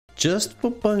just for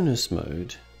bonus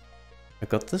mode, I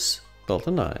got this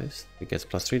golden knives. It gets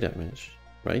 +3 damage,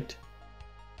 right?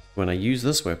 When I use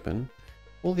this weapon,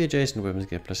 all the adjacent weapons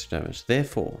get +3 damage.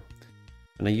 Therefore,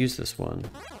 when I use this one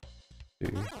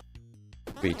 2,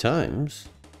 3 times,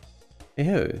 hey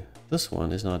ho, this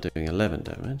one is now doing 11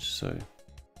 damage. So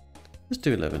let's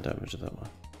do 11 damage to that one.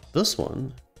 This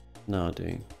one now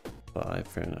doing 5,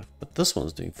 fair enough. But this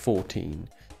one's doing 14.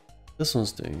 This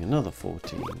one's doing another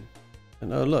 14.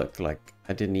 And oh look, like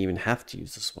I didn't even have to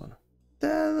use this one.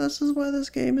 This is why this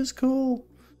game is cool.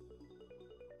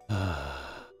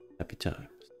 Happy times.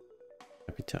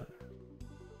 Happy times.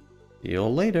 See you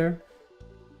all later.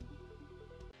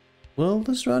 Well,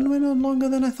 this run went on longer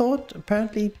than I thought.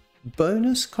 Apparently,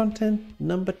 bonus content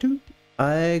number 2.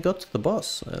 I got to the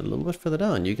boss a little bit further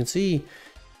down. You can see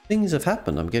things have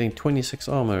happened. I'm getting 26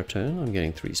 armor a turn. I'm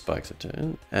getting 3 spikes a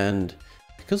turn. And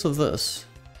because of this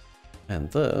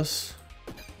and this,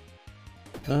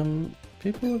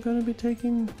 people are going to be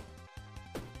taking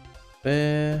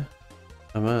fair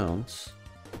amounts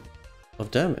of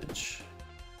damage.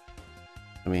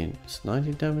 I mean, it's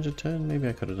 90 damage a turn. Maybe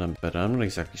I could have done better. I'm not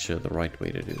exactly sure the right way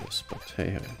to do this, but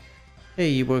hey ho. Hey,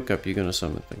 you woke up, you're gonna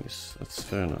summon things. That's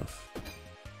fair enough.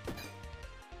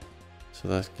 So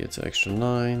that gets extra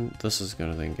 9. This is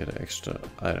gonna then get an extra,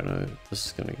 I don't know. This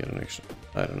is gonna get an extra,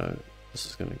 I don't know. This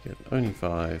is gonna get only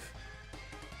 5.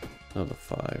 Another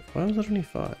 5. Why was it only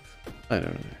 5? I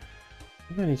don't know.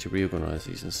 Maybe I need to reorganize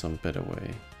these in some better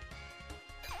way.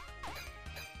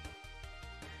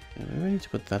 Yeah, maybe I need to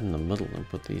put that in the middle and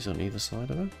put these on either side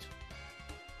of it.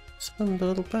 Summon the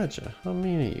little badger. How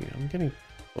mean are you? I'm getting...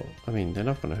 Well, I mean, they're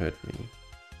not going to hurt me.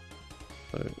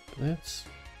 So let's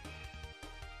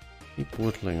keep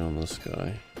whittling on this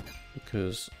guy.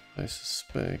 Because I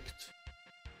suspect...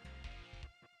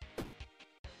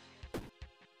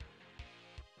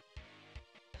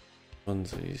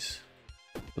 Funsies.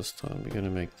 This time we're going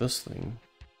to make this thing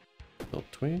deal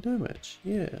 20 damage.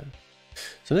 Yeah.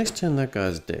 So next turn that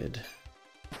guy's dead.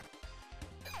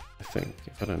 I think,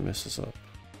 if I don't mess this up.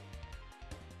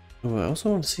 Oh, I also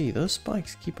want to see, those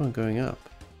spikes keep on going up.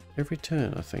 Every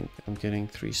turn I think I'm getting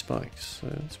 3 spikes, so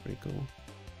that's pretty cool.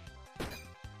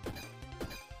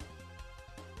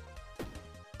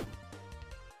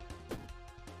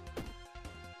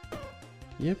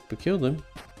 Yep, we killed him.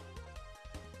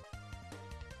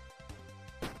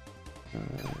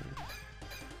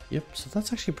 Yep, so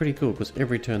that's actually pretty cool because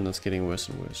every turn that's getting worse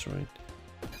and worse, right?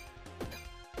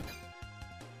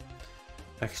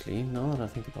 Actually, now that I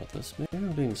think about this, maybe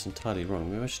I'm doing this entirely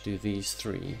wrong. Maybe I should do these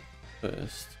 3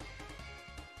 first.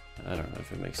 I don't know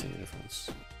if it makes any difference.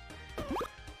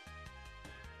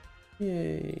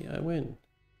 Yay, I win.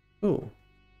 Oh,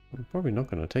 I'm probably not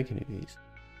going to take any of these.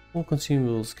 All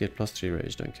consumables get +3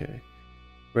 rage, don't care.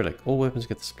 Relic, all weapons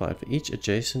get supplied. For each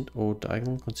adjacent or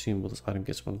diagonal consumable, this item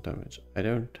gets 1 damage. I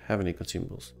don't have any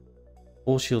consumables.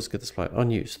 All shields get supplied. On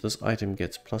use, this item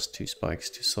gets +2 spikes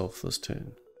to solve this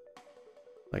turn.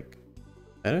 Like,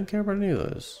 I don't care about any of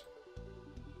those.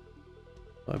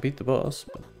 Well, I beat the boss,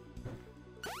 but...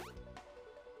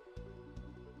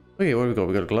 Okay, what do we got?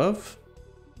 We got a glove.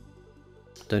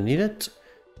 Don't need it.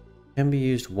 Can be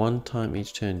used 1 time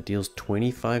each turn. Deals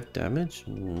 25 damage.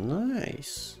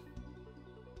 Nice.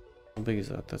 How big is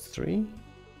that? That's 3.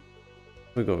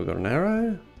 We got an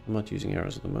arrow. I'm not using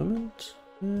arrows at the moment.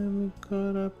 And we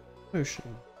got a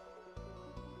potion.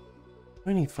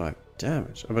 25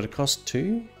 damage. Oh, but it costs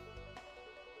 2?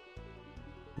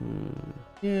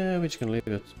 Yeah, we're just gonna leave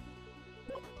it.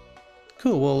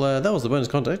 Cool, well that was the bonus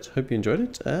content. Hope you enjoyed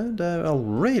it, and I'll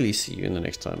really see you in the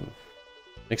next time.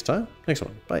 Next one.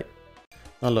 Bye.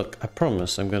 Now look, I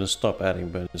promise I'm going to stop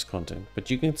adding bonus content, but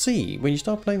you can see, when you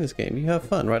start playing this game, you have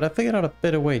fun, right? I figured out a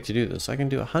better way to do this. I can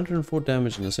do 104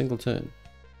 damage in a single turn,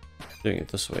 doing it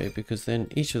this way, because then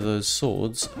each of those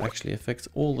swords actually affects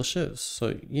all the shivs.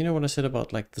 So, you know what I said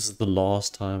about, like, this is the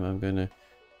last time I'm going to,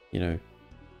 you know,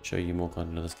 show you more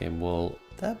content of this game? Well,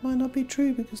 that might not be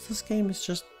true, because this game is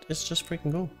just, it's just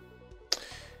freaking cool.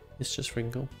 It's just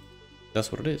freaking cool.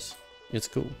 That's what it is. It's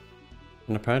cool.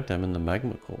 And apparently I'm in the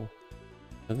magma core.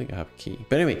 I don't think I have a key.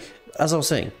 But anyway, as I was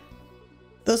saying,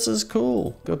 this is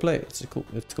cool. Go play it. It's cool.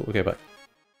 It's cool. Okay, bye.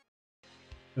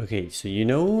 Okay, so you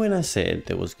know when I said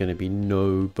there was going to be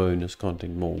no bonus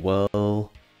content more?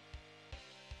 Well,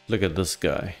 look at this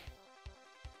guy.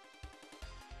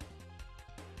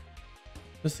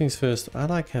 First things first,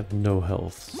 I have no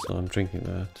health, so I'm drinking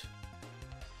that.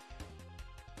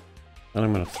 And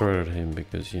I'm going to throw it at him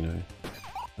because, you know,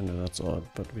 I know that's odd,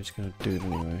 but we're just going to do it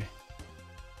anyway.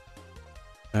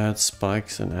 Adds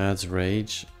spikes and adds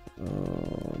rage.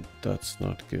 Oh, that's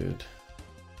not good.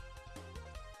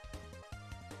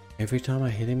 Every time I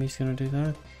hit him, he's gonna do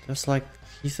that? That's like,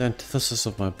 he's the antithesis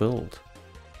of my build.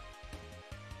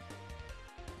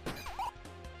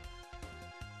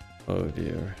 Oh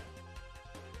dear.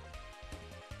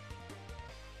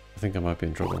 I think I might be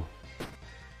in trouble.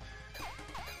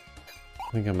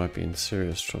 I think I might be in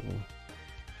serious trouble.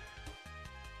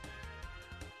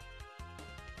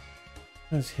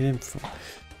 Let's hit him for...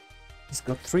 He's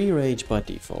got 3 rage by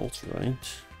default, right?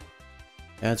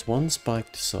 Adds 1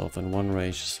 spike to self and 1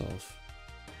 rage to self.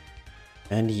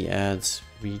 And he adds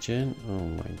regen. Oh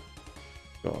my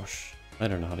gosh. I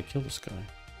don't know how to kill this guy.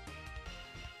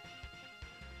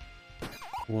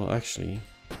 Well, actually,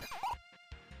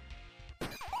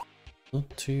 not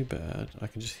too bad. I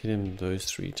can just hit him those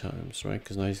 3 times, right?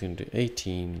 Because now he's going to do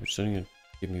 18, which is only going to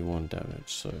give me 1 damage,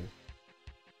 so...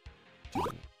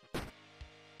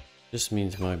 This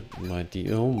means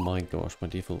oh my gosh, my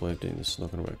default way of doing this is not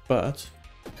going to work, but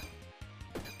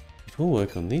it will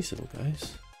work on these little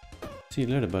guys. See you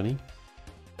later, bunny.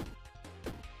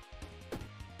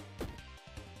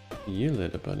 See you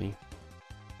later, bunny.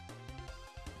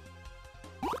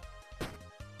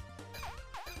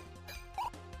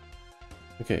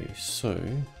 Okay, so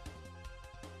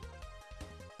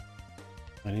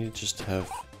I need to just have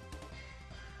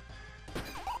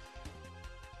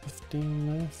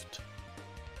 15 left.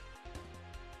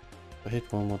 If I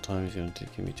hit one more time, he's going to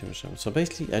give me too much damage. So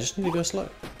basically, I just need to go slow.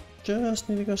 Just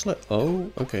need to go slow.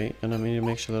 Oh, okay. And I need to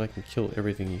make sure that I can kill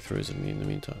everything he throws at me in the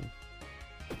meantime.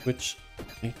 Which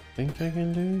I think I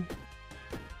can do.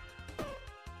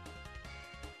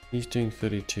 He's doing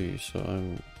 32, so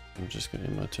I'm just going to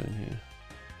end my turn here.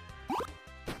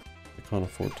 I can't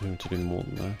afford him to do more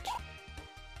than that.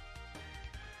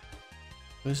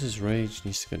 Where's his rage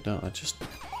needs to go down? I just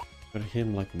gotta hit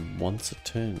him like once a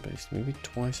turn, basically. Maybe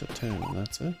twice a turn, and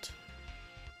that's it.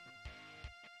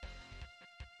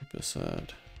 Super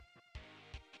sad.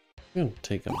 It's gonna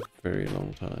take a very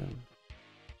long time.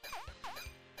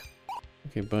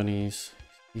 Okay, bunnies.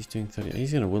 He's doing 30.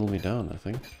 He's gonna whittle me down, I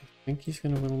think. I think he's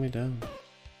gonna whittle me down.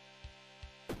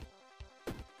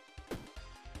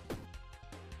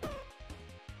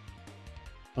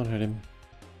 Can't hit him.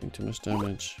 Doing too much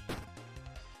damage.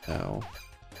 Ow.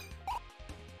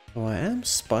 Oh, I am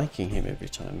spiking him every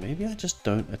time. Maybe I just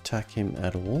don't attack him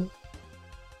at all.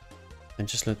 And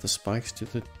just let the spikes do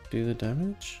the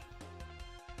damage?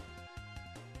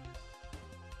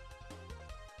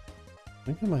 I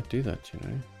think I might do that, you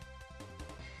know.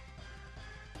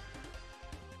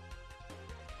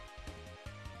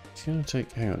 He's gonna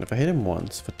take, hang on, if I hit him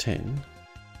once for 10,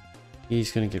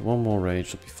 he's gonna get 1 more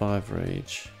rage, it'll be 5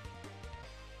 rage.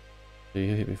 So he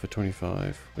hit me for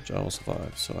 25, which I will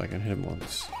survive, so I can hit him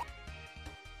once.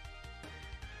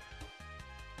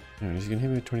 Alright, is he gonna hit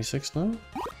me with 26 now?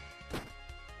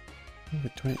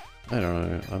 With 20? I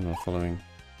don't know, I'm not following.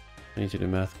 I need to do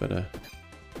math better.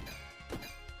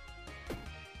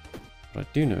 What I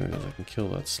do know is I can kill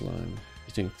that slime.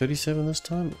 He's doing 37 this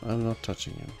time, I'm not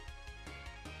touching him.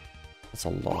 That's a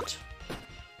lot.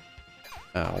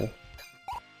 Ow.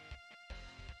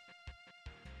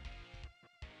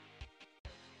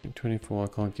 24, I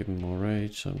can't give him more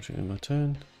rage, so I'm just going to my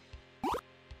turn.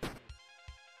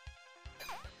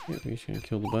 Yep, he's going to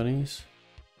kill the bunnies.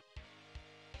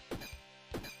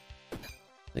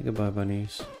 Say goodbye,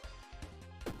 bunnies.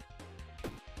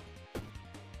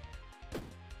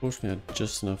 Fortunately, I had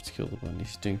just enough to kill the bunnies.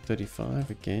 He's doing 35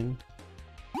 again.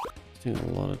 He's doing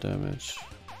a lot of damage.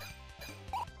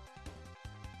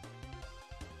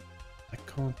 I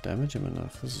can't damage him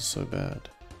enough, this is so bad.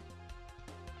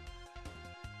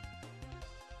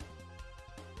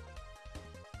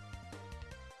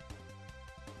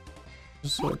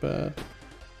 This is so bad.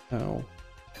 Ow.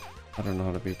 I don't know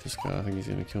how to beat this guy. I think he's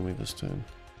gonna kill me this turn.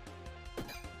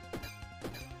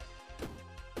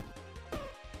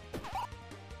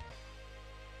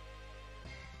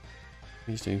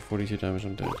 He's doing 42 damage,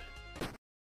 I'm dead.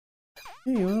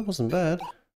 Hey, well, that wasn't bad.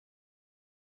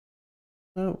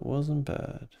 That wasn't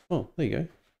bad. Oh, there you go.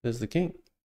 There's the king.